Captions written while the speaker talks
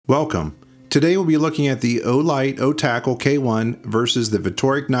Welcome. Today we'll be looking at the Olight Otacle K1 versus the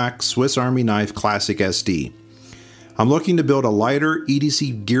Victorinox Swiss Army Knife Classic SD. I'm looking to build a lighter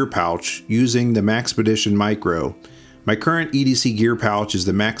EDC gear pouch using the Maxpedition Micro. My current EDC gear pouch is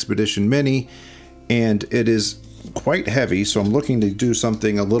the Maxpedition Mini, and it is quite heavy, so I'm looking to do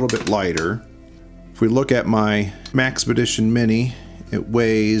something a little bit lighter. If we look at my Maxpedition Mini, it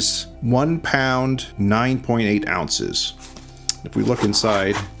weighs 1 pound 9.8 ounces. If we look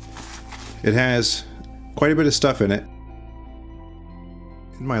inside, it has quite a bit of stuff in it.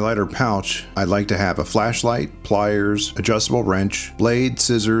 In my lighter pouch, I'd like to have a flashlight, pliers, adjustable wrench, blade,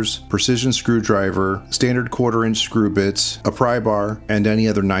 scissors, precision screwdriver, standard 1/4-inch screw bits, a pry bar, and any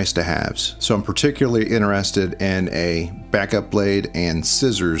other nice to haves. So I'm particularly interested in a backup blade and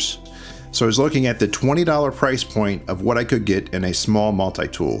scissors. So I was looking at the $20 price point of what I could get in a small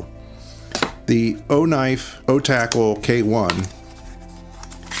multi-tool. The Oknife Otacle K1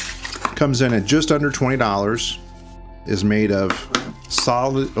 comes in at just under $20, is made of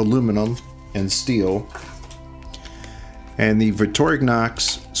solid aluminum and steel, and the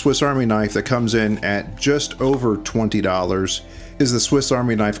Victorinox Swiss Army Knife that comes in at just over $20 is the Swiss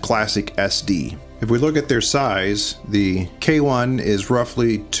Army Knife Classic SD. If we look at their size, the K1 is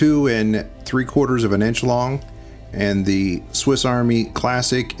roughly 2 3/4 inches long, and the Swiss Army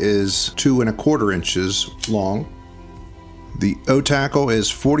Classic is 2 1/4 inches long. The Otacle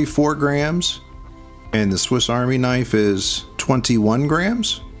is 44 grams, and the Swiss Army Knife is 21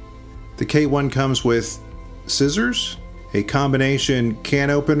 grams. The K1 comes with scissors, a combination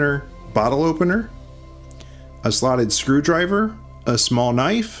can opener, bottle opener, a slotted screwdriver, a small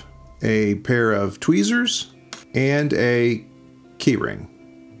knife, a pair of tweezers, and a keyring.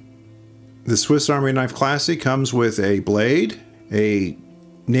 The Swiss Army Knife Classic comes with a blade, a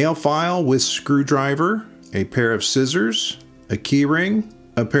nail file with screwdriver, a pair of scissors, a keyring,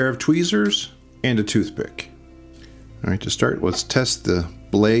 a pair of tweezers, and a toothpick. All right, to start, let's test the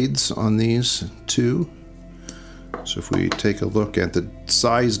blades on these two. So if we take a look at the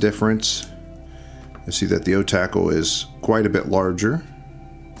size difference, you see that the Otacle is quite a bit larger.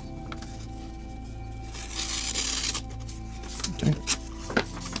 Okay.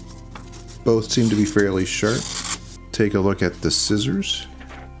 Both seem to be fairly sharp. Take a look at the scissors.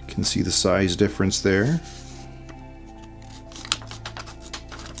 You can see the size difference there.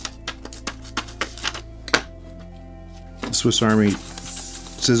 Swiss Army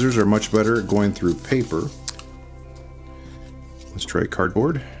scissors are much better at going through paper. Let's try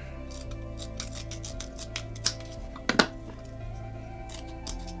cardboard.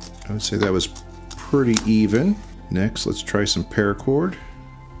 I would say that was pretty even. Next, let's try some paracord.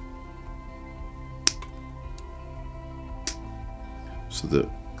 So the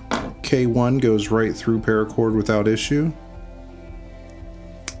K1 goes right through paracord without issue.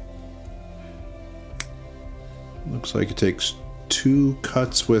 Looks like it takes 2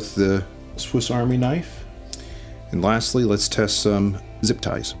 cuts with the Swiss Army knife. And lastly, let's test some zip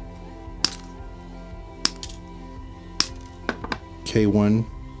ties. K1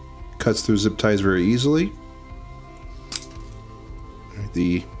 cuts through zip ties very easily.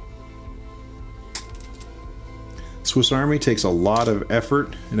 The Swiss Army takes a lot of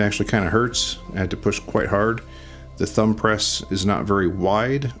effort. It actually kind of hurts. I had to push quite hard. The thumb press is not very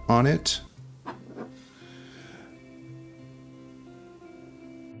wide on it.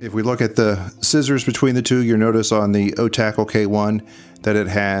 If we look at the scissors between the two, you'll notice on the Otacle K1 that it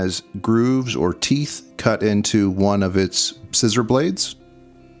has grooves or teeth cut into one of its scissor blades.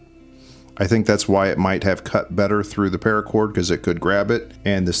 I think that's why it might have cut better through the paracord, because it could grab it,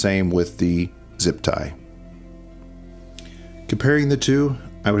 and the same with the zip tie. Comparing the two,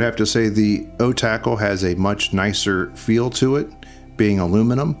 I would have to say the Otacle has a much nicer feel to it, being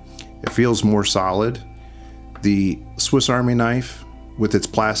aluminum. It feels more solid. The Swiss Army knife, with its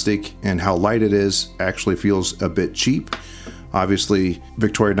plastic and how light it is, actually feels a bit cheap. Obviously,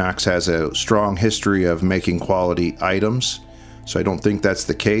 Victorinox has a strong history of making quality items, so I don't think that's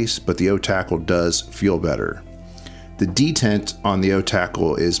the case, but the Otacle does feel better. The detent on the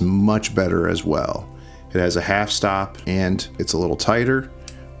Otacle is much better as well. It has a half stop and it's a little tighter,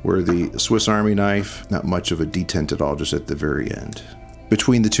 where the Swiss Army knife, not much of a detent at all, just at the very end.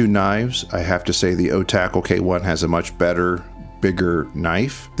 Between the two knives, I have to say the Otacle K1 has a much better, bigger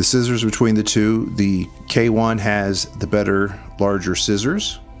knife. The scissors between the two, the K1 has the better, larger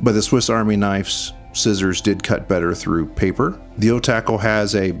scissors, but the Swiss Army knife's scissors did cut better through paper. The Otacle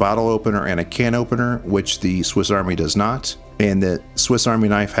has a bottle opener and a can opener, which the Swiss Army does not. And the Swiss Army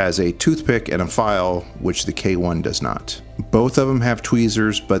knife has a toothpick and a file, which the K1 does not. Both of them have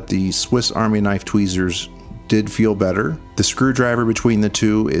tweezers, but the Swiss Army knife tweezers did feel better. The screwdriver between the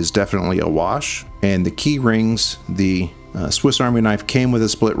two is definitely a wash, and the key rings, the Swiss Army knife came with a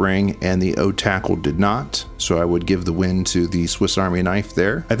split ring and the Otacle did not, so I would give the win to the Swiss Army knife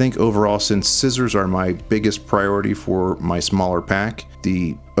there. I think overall, since scissors are my biggest priority for my smaller pack,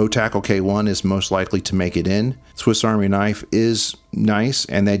 the Otacle K1 is most likely to make it in. Swiss Army knife is nice,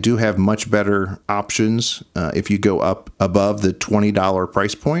 and they do have much better options if you go up above the $20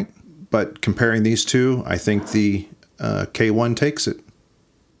 price point. But comparing these two, I think the K1 takes it.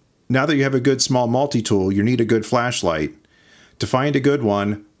 Now that you have a good small multi-tool, you need a good flashlight. To find a good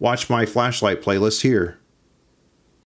one, watch my flashlight playlist here.